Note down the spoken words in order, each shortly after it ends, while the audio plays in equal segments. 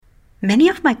Many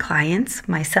of my clients,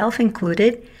 myself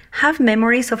included, have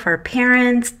memories of our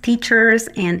parents, teachers,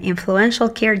 and influential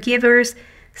caregivers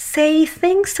say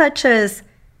things such as,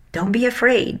 "Don't be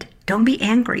afraid, don't be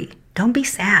angry, don't be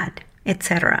sad,"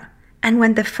 etc. And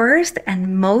when the first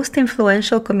and most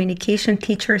influential communication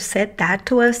teacher said that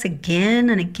to us again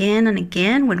and again and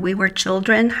again when we were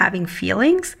children having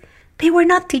feelings, they were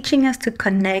not teaching us to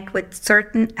connect with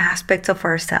certain aspects of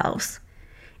ourselves.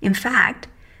 In fact,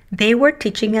 they were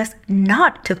teaching us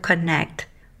not to connect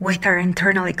with our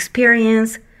internal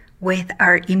experience, with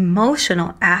our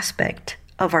emotional aspect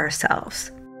of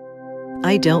ourselves.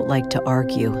 I don't like to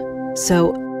argue,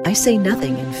 so I say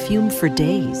nothing and fume for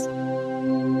days.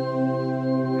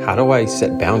 How do I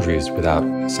set boundaries without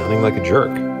sounding like a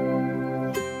jerk?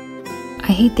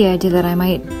 I hate the idea that I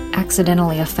might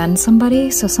accidentally offend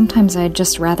somebody, so sometimes I'd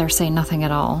just rather say nothing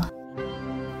at all.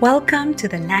 Welcome to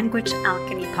the Language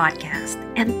Alchemy Podcast,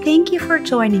 and thank you for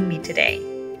joining me today.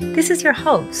 This is your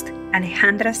host,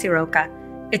 Alejandra Siroca,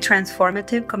 a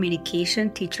transformative communication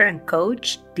teacher and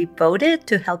coach devoted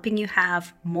to helping you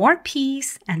have more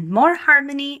peace and more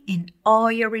harmony in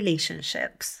all your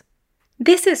relationships.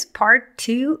 This is part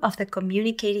 2 of the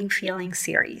Communicating Feelings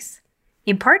series.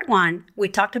 In part 1, we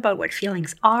talked about what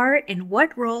feelings are and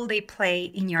what role they play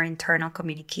in your internal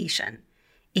communication.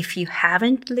 If you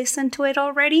haven't listened to it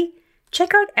already,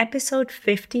 check out episode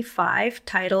 55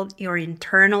 titled Your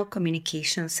Internal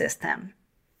Communication System.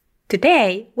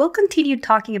 Today, we'll continue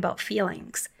talking about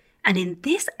feelings. And in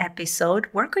this episode,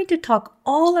 we're going to talk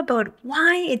all about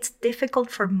why it's difficult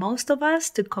for most of us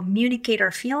to communicate our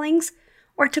feelings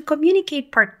or to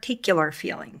communicate particular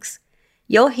feelings.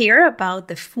 You'll hear about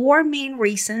the 4 main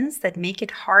reasons that make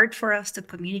it hard for us to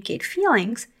communicate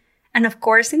feelings. And of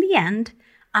course, in the end,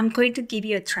 I'm going to give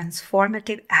you a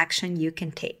transformative action you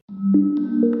can take.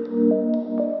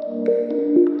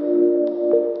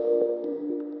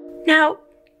 Now,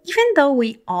 even though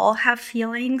we all have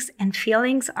feelings, and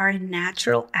feelings are a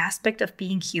natural aspect of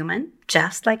being human,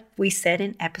 just like we said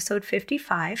in episode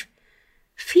 55,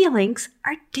 feelings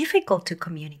are difficult to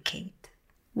communicate.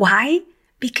 Why?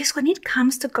 Because when it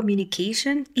comes to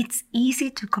communication, it's easy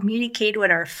to communicate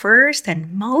what our first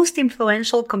and most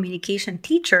influential communication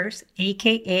teachers,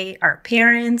 aka our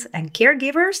parents and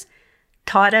caregivers,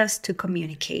 taught us to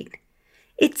communicate.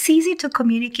 It's easy to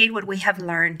communicate what we have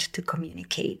learned to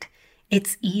communicate.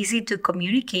 It's easy to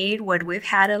communicate what we've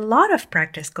had a lot of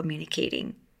practice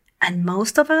communicating. And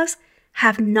most of us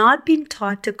have not been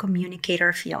taught to communicate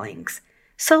our feelings.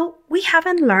 So we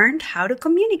haven't learned how to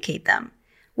communicate them.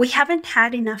 We haven't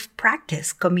had enough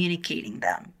practice communicating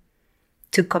them.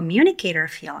 To communicate our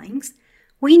feelings,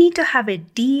 we need to have a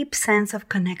deep sense of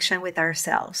connection with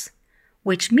ourselves,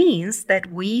 which means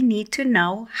that we need to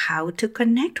know how to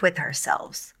connect with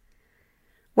ourselves.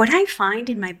 What I find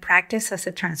in my practice as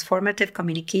a transformative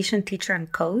communication teacher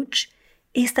and coach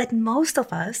is that most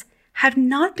of us have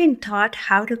not been taught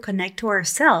how to connect to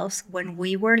ourselves when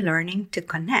we were learning to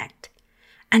connect.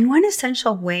 And one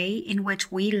essential way in which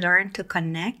we learn to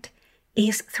connect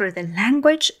is through the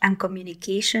language and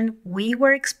communication we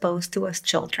were exposed to as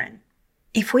children.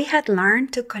 If we had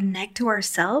learned to connect to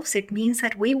ourselves, it means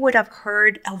that we would have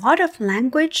heard a lot of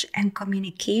language and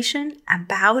communication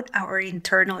about our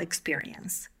internal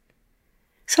experience.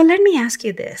 So let me ask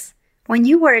you this. When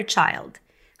you were a child,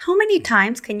 how many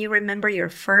times can you remember your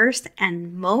first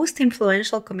and most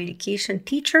influential communication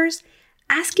teachers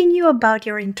asking you about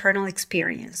your internal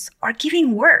experience or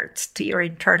giving words to your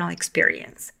internal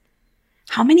experience?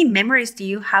 How many memories do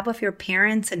you have of your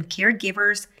parents and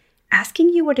caregivers asking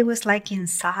you what it was like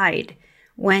inside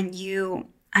when you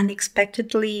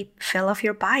unexpectedly fell off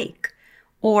your bike,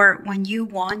 or when you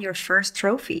won your first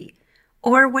trophy,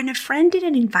 or when a friend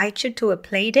didn't invite you to a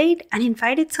play date and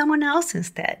invited someone else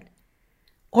instead,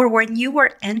 or when you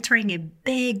were entering a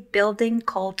big building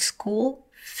called school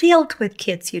filled with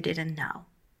kids you didn't know?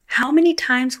 How many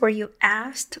times were you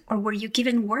asked or were you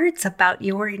given words about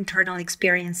your internal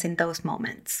experience in those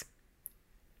moments?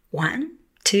 1,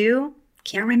 2,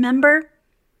 can't remember?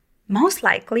 Most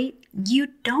likely, you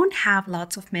don't have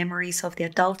lots of memories of the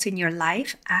adults in your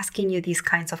life asking you these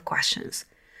kinds of questions.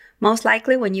 Most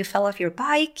likely, when you fell off your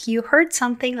bike, you heard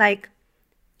something like,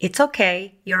 "It's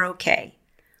okay, you're okay."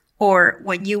 Or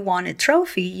when you won a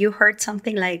trophy, you heard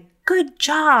something like, "Good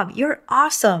job, you're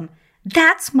awesome.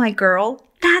 That's my girl,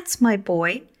 that's my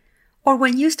boy." Or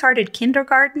when you started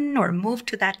kindergarten or moved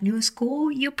to that new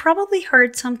school, you probably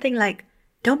heard something like,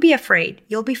 "Don't be afraid,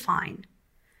 you'll be fine."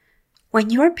 When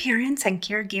your parents and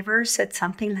caregivers said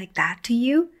something like that to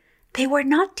you, they were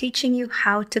not teaching you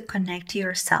how to connect to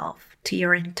yourself, to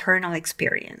your internal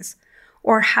experience,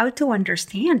 or how to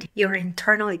understand your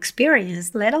internal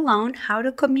experience, let alone how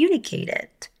to communicate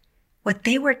it. What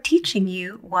they were teaching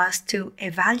you was to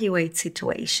evaluate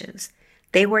situations.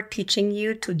 They were teaching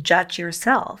you to judge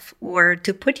yourself or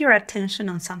to put your attention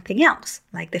on something else,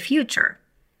 like the future.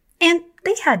 And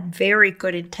they had very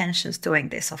good intentions doing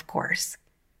this, of course.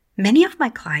 Many of my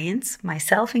clients,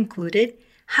 myself included,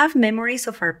 have memories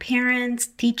of our parents,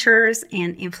 teachers,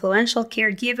 and influential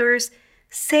caregivers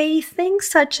say things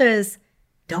such as,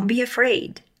 "Don't be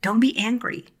afraid, don't be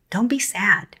angry, don't be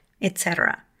sad,"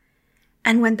 etc.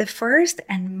 And when the first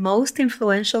and most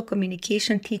influential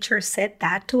communication teacher said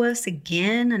that to us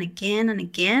again and again and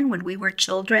again when we were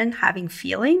children having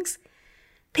feelings,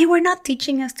 they were not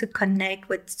teaching us to connect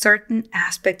with certain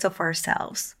aspects of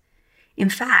ourselves. In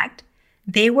fact,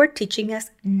 they were teaching us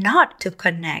not to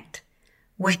connect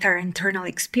with our internal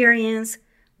experience,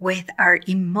 with our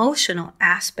emotional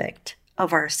aspect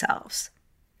of ourselves.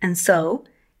 And so,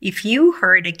 if you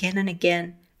heard again and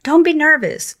again, "Don't be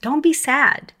nervous, don't be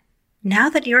sad," now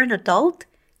that you're an adult,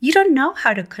 you don't know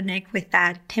how to connect with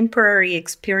that temporary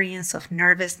experience of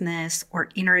nervousness or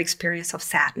inner experience of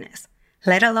sadness,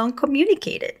 let alone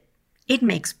communicate it. It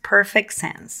makes perfect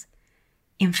sense.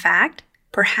 In fact,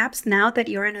 perhaps now that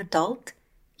you're an adult,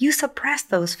 you suppress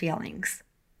those feelings.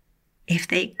 If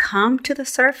they come to the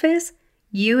surface,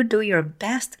 you do your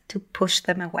best to push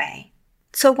them away.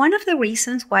 So one of the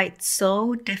reasons why it's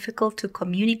so difficult to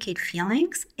communicate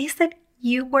feelings is that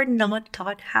you were not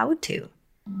taught how to.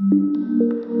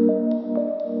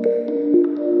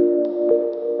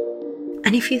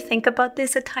 And if you think about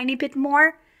this a tiny bit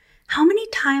more, how many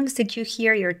times did you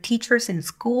hear your teachers in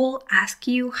school ask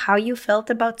you how you felt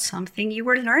about something you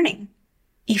were learning?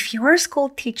 If your school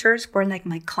teachers were like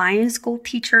my client's school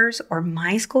teachers or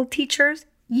my school teachers,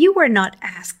 you were not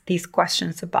asked these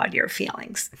questions about your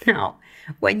feelings. No,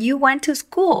 when you went to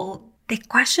school, the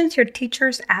questions your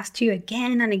teachers asked you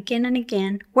again and again and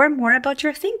again were more about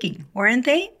your thinking, weren't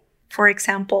they? For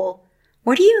example,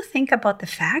 what do you think about the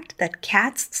fact that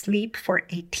cats sleep for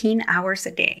 18 hours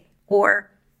a day? Or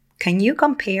can you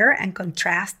compare and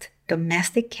contrast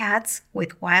domestic cats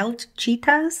with wild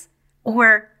cheetahs?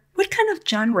 Or what kind of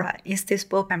genre is this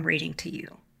book I'm reading to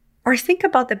you? Or think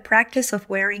about the practice of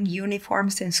wearing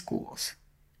uniforms in schools.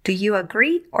 Do you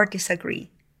agree or disagree?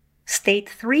 State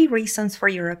 3 reasons for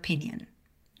your opinion.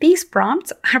 These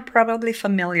prompts are probably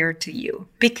familiar to you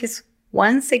because,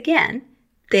 once again,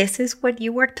 this is what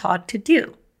you were taught to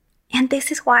do. And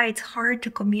this is why it's hard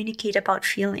to communicate about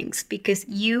feelings, because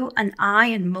you and I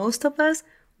and most of us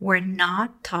were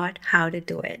not taught how to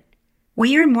do it.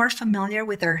 We are more familiar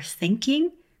with our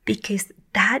thinking because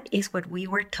that is what we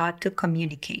were taught to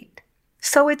communicate.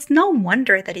 So it's no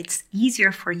wonder that it's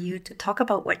easier for you to talk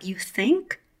about what you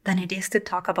think than it is to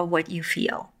talk about what you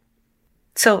feel.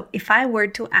 So if I were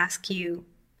to ask you,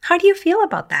 how do you feel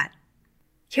about that?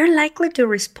 You're likely to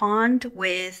respond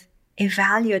with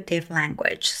evaluative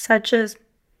language, such as,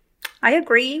 I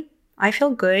agree, I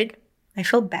feel good, I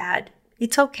feel bad,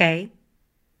 it's okay.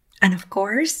 And of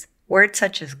course, words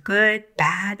such as good,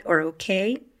 bad, or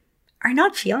okay are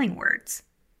not feeling words.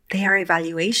 They are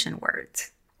evaluation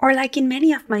words. Or like in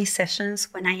many of my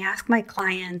sessions, when I ask my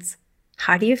clients,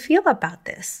 how do you feel about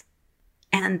this?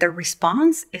 And the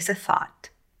response is a thought,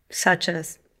 such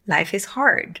as, life is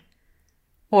hard.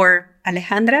 Or,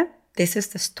 Alejandra, this is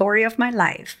the story of my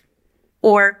life.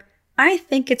 Or, I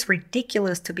think it's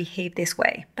ridiculous to behave this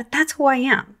way, but that's who I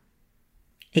am.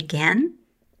 Again,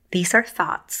 these are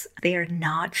thoughts. They are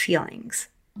not feelings.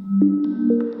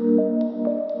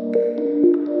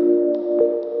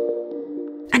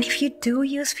 And if you do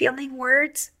use feeling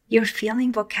words, your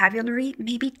feeling vocabulary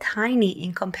may be tiny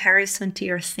in comparison to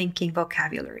your thinking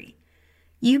vocabulary.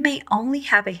 You may only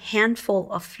have a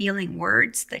handful of feeling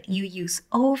words that you use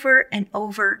over and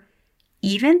over,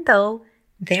 even though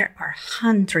there are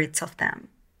hundreds of them.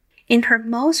 In her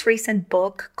most recent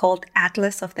book called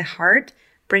Atlas of the Heart,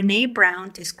 Brené Brown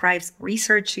describes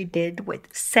research she did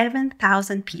with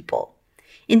 7,000 people.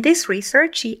 In this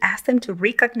research, she asked them to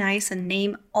recognize and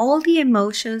name all the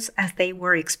emotions as they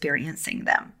were experiencing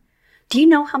them. Do you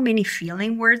know how many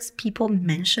feeling words people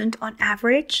mentioned on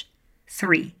average?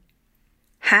 3.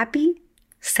 Happy,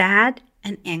 sad,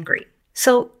 and angry.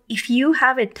 So if you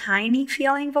have a tiny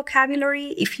feeling vocabulary,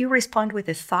 if you respond with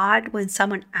a thought when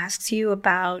someone asks you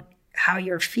about how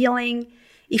you're feeling,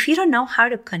 if you don't know how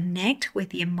to connect with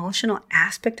the emotional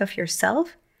aspect of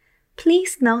yourself,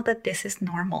 please know that this is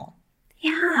normal.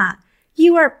 Yeah,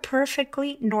 you are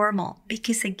perfectly normal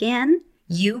because, again,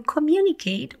 you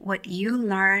communicate what you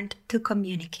learned to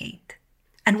communicate.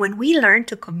 And when we learn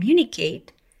to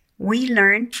communicate, We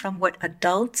learn from what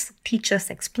adults teach us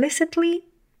explicitly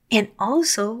and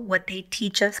also what they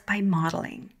teach us by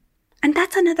modeling. And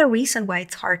that's another reason why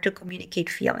it's hard to communicate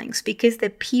feelings, because the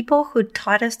people who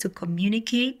taught us to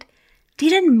communicate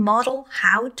didn't model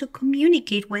how to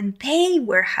communicate when they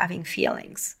were having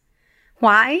feelings.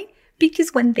 Why?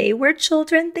 Because when they were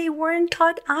children, they weren't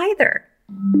taught either.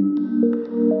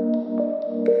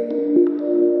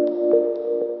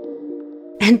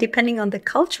 And depending on the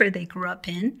culture they grew up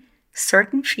in,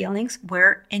 certain feelings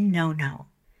were a no-no.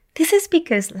 This is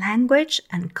because language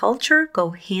and culture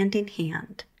go hand in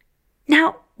hand.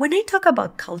 Now, when I talk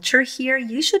about culture here,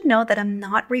 you should know that I'm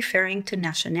not referring to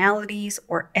nationalities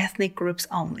or ethnic groups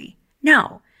only.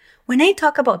 No, when I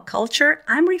talk about culture,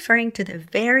 I'm referring to the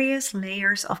various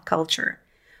layers of culture.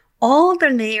 All the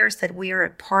layers that we are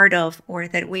a part of or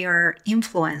that we are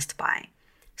influenced by,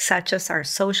 such as our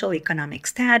social economic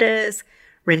status,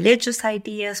 religious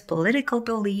ideas, political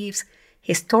beliefs,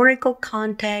 historical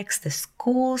context, the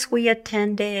schools we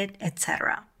attended,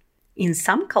 etc. In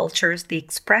some cultures, the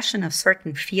expression of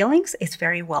certain feelings is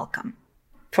very welcome.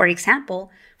 For example,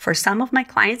 for some of my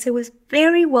clients, it was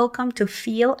very welcome to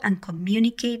feel and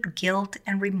communicate guilt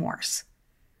and remorse.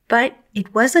 But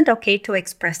it wasn't okay to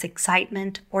express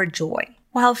excitement or joy.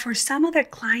 While for some other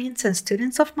clients and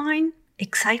students of mine,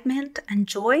 excitement and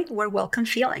joy were welcome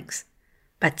feelings.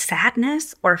 But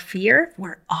sadness or fear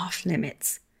were off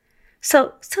limits.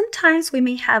 So sometimes we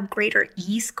may have greater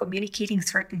ease communicating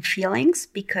certain feelings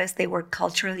because they were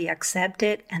culturally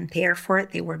accepted and therefore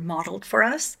they were modeled for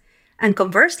us. And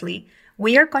conversely,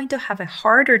 we are going to have a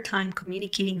harder time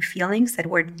communicating feelings that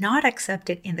were not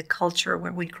accepted in the culture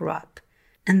where we grew up.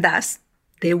 And thus,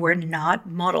 they were not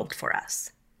modeled for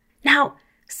us. Now,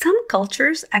 some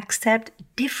cultures accept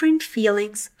different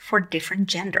feelings for different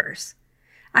genders.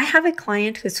 I have a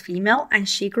client who's female and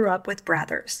she grew up with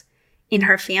brothers. In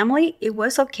her family, it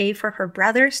was okay for her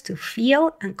brothers to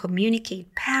feel and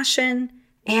communicate passion,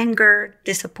 anger,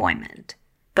 disappointment.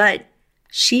 But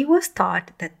she was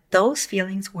taught that those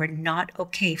feelings were not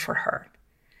okay for her.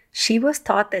 She was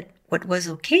taught that what was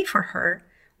okay for her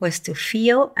was to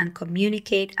feel and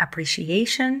communicate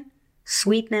appreciation,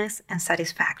 sweetness, and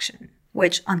satisfaction,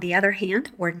 which, on the other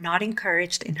hand, were not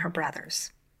encouraged in her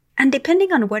brothers. And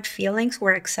depending on what feelings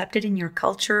were accepted in your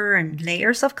culture and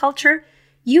layers of culture,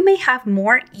 you may have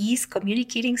more ease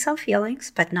communicating some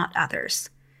feelings, but not others.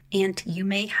 And you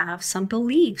may have some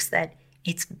beliefs that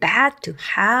it's bad to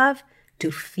have,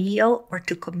 to feel, or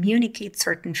to communicate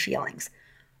certain feelings,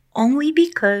 only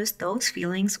because those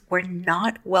feelings were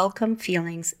not welcome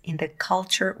feelings in the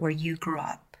culture where you grew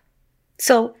up.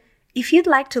 So, if you'd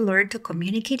like to learn to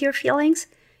communicate your feelings,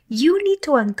 you need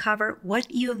to uncover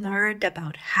what you learned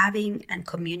about having and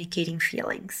communicating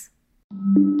feelings.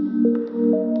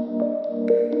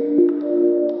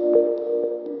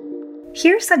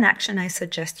 Here's an action I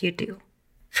suggest you do.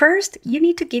 First, you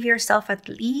need to give yourself at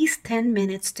least 10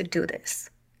 minutes to do this.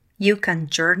 You can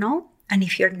journal, and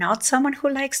if you're not someone who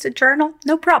likes to journal,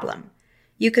 no problem.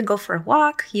 You can go for a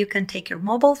walk, you can take your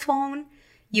mobile phone,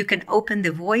 you can open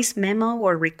the voice memo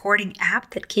or recording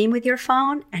app that came with your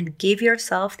phone and give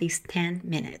yourself these 10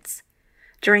 minutes.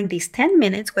 During these 10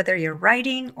 minutes, whether you're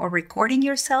writing or recording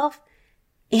yourself,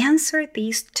 answer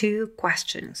these 2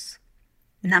 questions.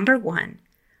 Number 1,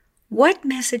 what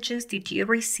messages did you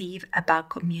receive about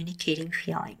communicating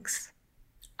feelings?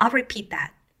 I'll repeat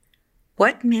that.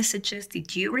 What messages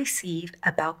did you receive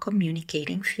about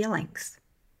communicating feelings?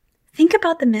 Think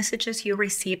about the messages you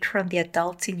received from the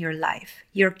adults in your life,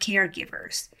 your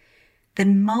caregivers, the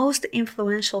most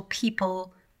influential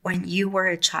people when you were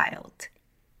a child,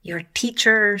 your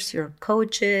teachers, your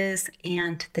coaches,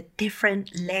 and the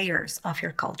different layers of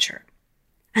your culture.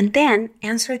 And then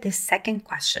answer this second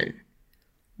question.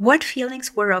 What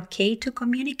feelings were okay to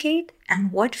communicate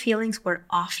and what feelings were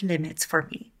off limits for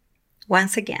me?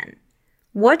 Once again,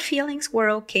 what feelings were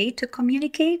okay to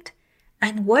communicate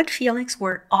and what feelings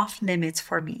were off limits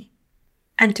for me?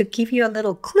 And to give you a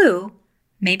little clue,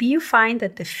 maybe you find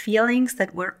that the feelings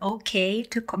that were okay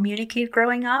to communicate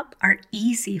growing up are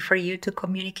easy for you to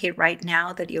communicate right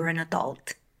now that you're an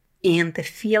adult. And the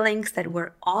feelings that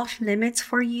were off limits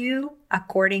for you,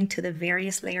 according to the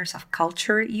various layers of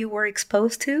culture you were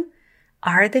exposed to,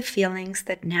 are the feelings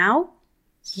that now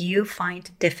you find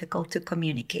difficult to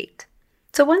communicate.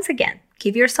 So once again,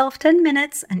 give yourself 10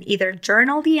 minutes and either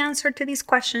journal the answer to these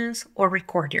questions or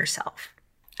record yourself.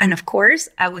 And of course,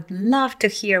 I would love to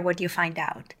hear what you find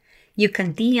out. You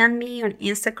can DM me on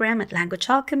Instagram at Language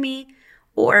Alchemy,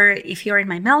 or if you're in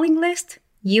my mailing list,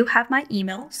 you have my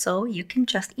email, so you can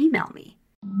just email me.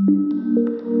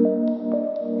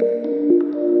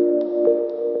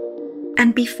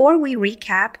 And before we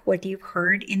recap what you've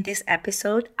heard in this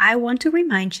episode, I want to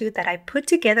remind you that I put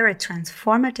together a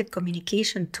transformative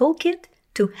communication toolkit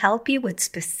to help you with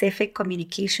specific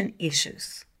communication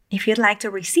issues. If you'd like to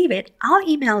receive it, I'll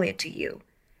email it to you,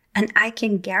 and I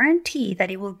can guarantee that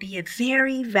it will be a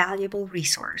very valuable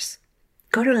resource.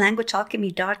 Go to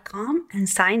languagealchemy.com and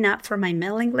sign up for my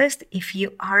mailing list if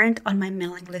you aren't on my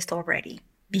mailing list already,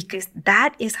 because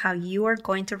that is how you are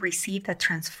going to receive the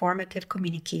transformative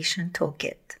communication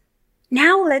toolkit.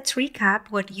 Now let's recap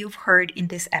what you've heard in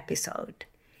this episode.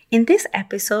 In this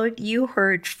episode, you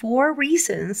heard 4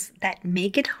 reasons that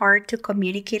make it hard to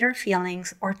communicate our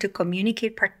feelings or to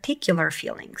communicate particular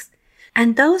feelings.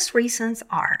 And those reasons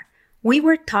are: we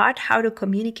were taught how to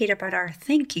communicate about our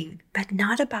thinking, but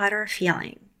not about our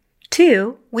feeling.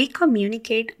 2, we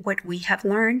communicate what we have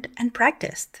learned and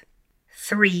practiced.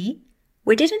 3,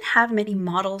 we didn't have many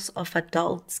models of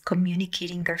adults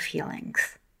communicating their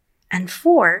feelings. And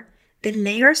 4, the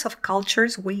layers of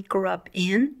cultures we grew up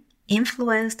in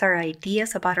influenced our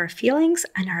ideas about our feelings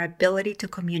and our ability to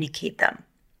communicate them.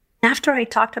 After I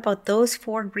talked about those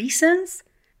 4 reasons,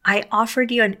 I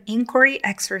offered you an inquiry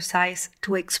exercise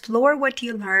to explore what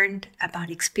you learned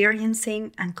about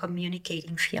experiencing and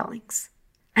communicating feelings.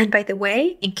 And by the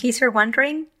way, in case you're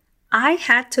wondering, I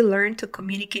had to learn to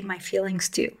communicate my feelings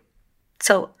too.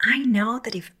 So I know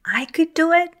that if I could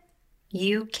do it,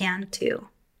 you can too.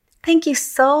 Thank you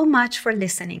so much for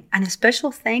listening, and a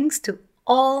special thanks to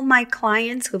all my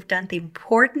clients who've done the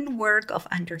important work of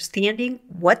understanding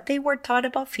what they were taught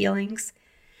about feelings,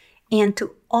 and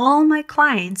to all my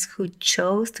clients who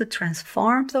chose to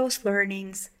transform those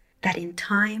learnings that in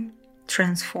time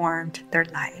transformed their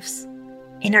lives.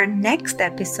 In our next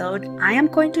episode, I am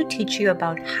going to teach you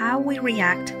about how we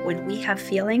react when we have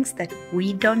feelings that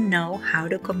we don't know how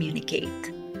to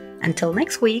communicate. Until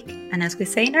next week, and as we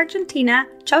say in Argentina,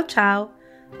 ciao ciao.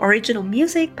 Original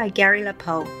music by Gary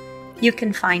LaPoe. You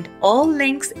can find all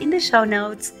links in the show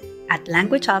notes at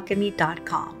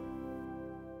languagealchemy.com.